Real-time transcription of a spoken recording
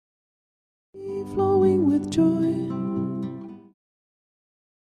flowing with joy.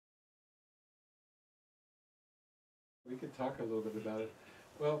 We could talk a little bit about it.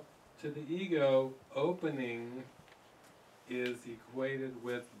 Well, to the ego, opening is equated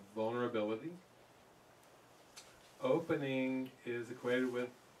with vulnerability. Opening is equated with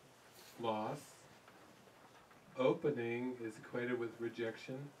loss. Opening is equated with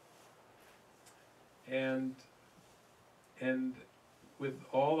rejection. And with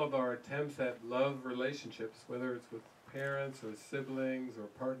all of our attempts at love relationships, whether it's with parents or siblings or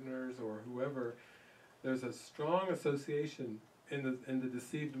partners or whoever, there's a strong association in the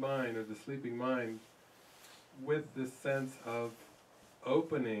deceived mind or the sleeping mind with this sense of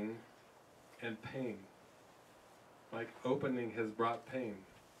opening and pain. Like opening has brought pain.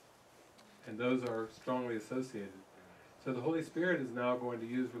 And those are strongly associated. So the Holy Spirit is now going to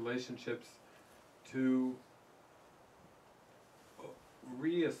use relationships to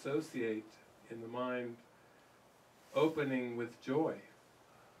reassociate in the mind opening with joy,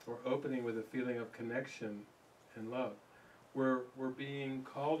 or opening with a feeling of connection and love. We're being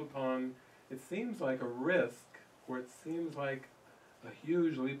called upon, it seems like a risk, or it seems like a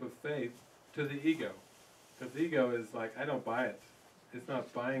huge leap of faith to the ego. Because the ego is like, I don't buy it. It's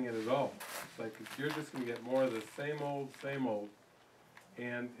not buying it at all. It's like, you're just going to get more of the same old,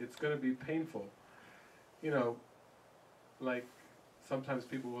 and it's going to be painful. You know, like sometimes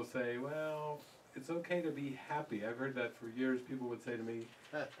people will say, well, it's okay to be happy. I've heard that for years. People would say to me,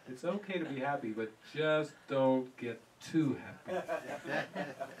 it's okay to be happy, but just don't get too happy.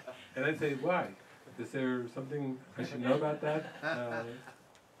 And I'd say, why? Is there something I should know about that?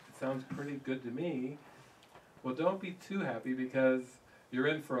 It sounds pretty good to me. Well, don't be too happy because you're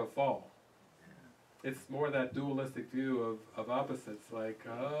in for a fall. It's more that dualistic view of opposites, like,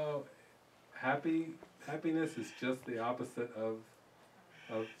 oh, happiness is just the opposite of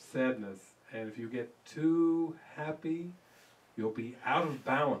sadness. And if you get too happy, you'll be out of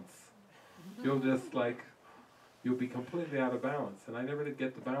balance. You'll be completely out of balance. And I never did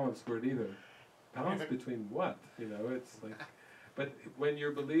get the balance word either. Balance between what? You know, it's like, but when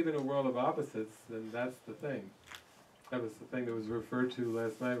you believe in a world of opposites, then that's the thing. That was the thing that was referred to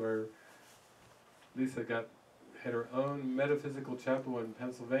last night, where Lisa had her own metaphysical chapel in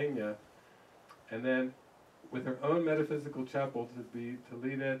Pennsylvania, and then with her own metaphysical chapel to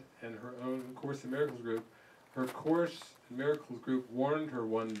lead it, and her own Course in Miracles group, her Course in Miracles group warned her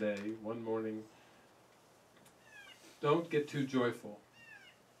one morning, don't get too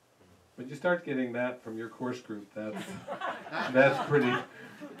When you start getting that from your course group, that's pretty,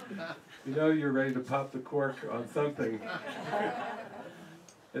 you know you're ready to pop the cork on something.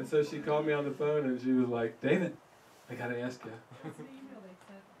 And so she called me on the phone and she was like, David, I got to ask you.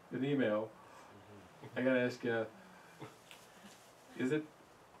 An email. I got to ask you, is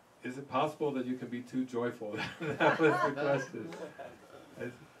it possible that you can be too joyful? That was the question.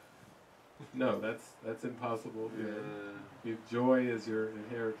 No, that's impossible. Joy is your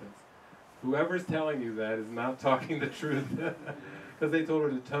inheritance. Whoever's telling you that is not talking the truth. Because they told her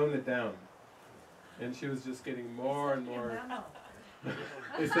to tone it down. And she was just getting more and more.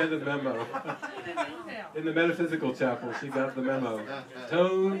 They sent a memo. In the metaphysical chapel, she got the memo.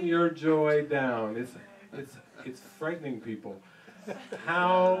 Tone your joy down. It's frightening people.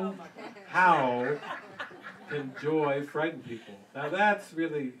 How can joy frighten people? Now that's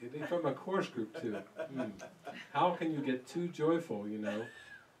really from a course group too. How can you get too joyful, you know?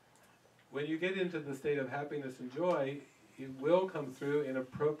 When you get into the state of happiness and joy, it will come through in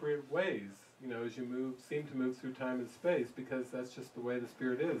appropriate ways, you know, as you seem to move through time and space, because that's just the way the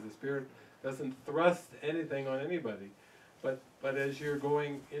Spirit is. The Spirit doesn't thrust anything on anybody. But as you're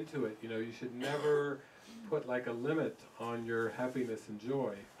going into it, you know, you should never put like a limit on your happiness and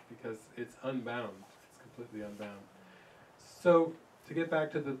joy, because it's unbound. It's completely unbound. So, to get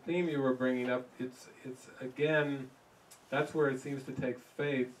back to the theme you were bringing up, it's again, that's where it seems to take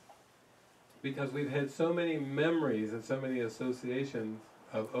faith, because we've had so many memories and so many associations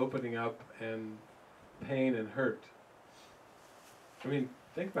of opening up and pain and hurt. I mean,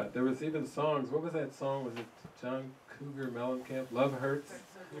 think about it. There was even songs. What was that song? Was it John Cougar Mellencamp? Love Hurts?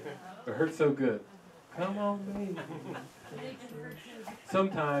 It hurts so good. Come on, baby.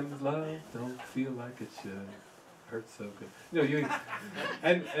 Sometimes love don't feel like it should. Hurts so good. You know,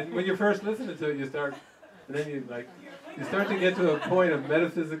 and when you first listen to it, you start, and then you start to get to a point of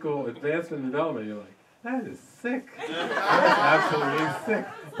metaphysical advancement and development. You're like, that is sick. That's absolutely sick.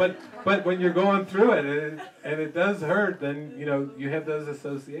 But when you're going through it and it does hurt, then you know you have those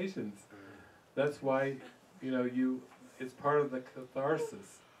associations. That's why, you know, it's part of the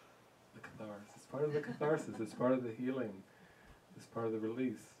catharsis. It's part of the catharsis. It's part of the healing. It's part of the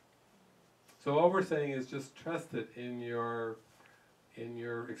release. So all we're saying is just trust it in your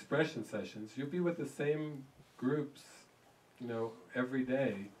expression sessions. You'll be with the same groups, every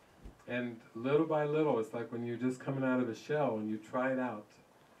day. And little by little, it's like when you're just coming out of a shell and you try it out.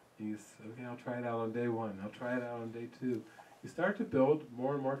 And you say, okay, I'll try it out on day 1. I'll try it out on day 2. You start to build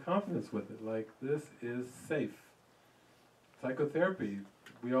more and more confidence with it. Like, this is safe. Psychotherapy,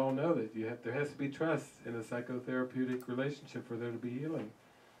 we all know that there has to be trust in a psychotherapeutic relationship for there to be healing.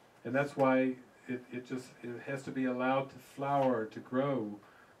 And that's why it has to be allowed to flower, to grow,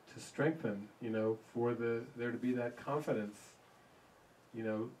 to strengthen, for there to be that confidence,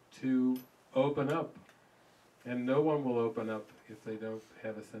 to open up. And no one will open up if they don't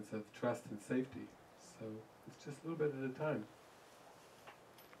have a sense of trust and safety. So it's just a little bit at a time.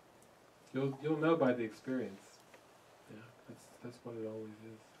 You'll know by the experience. Yeah, that's what it always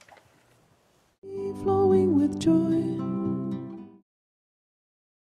is. Flowing with joy.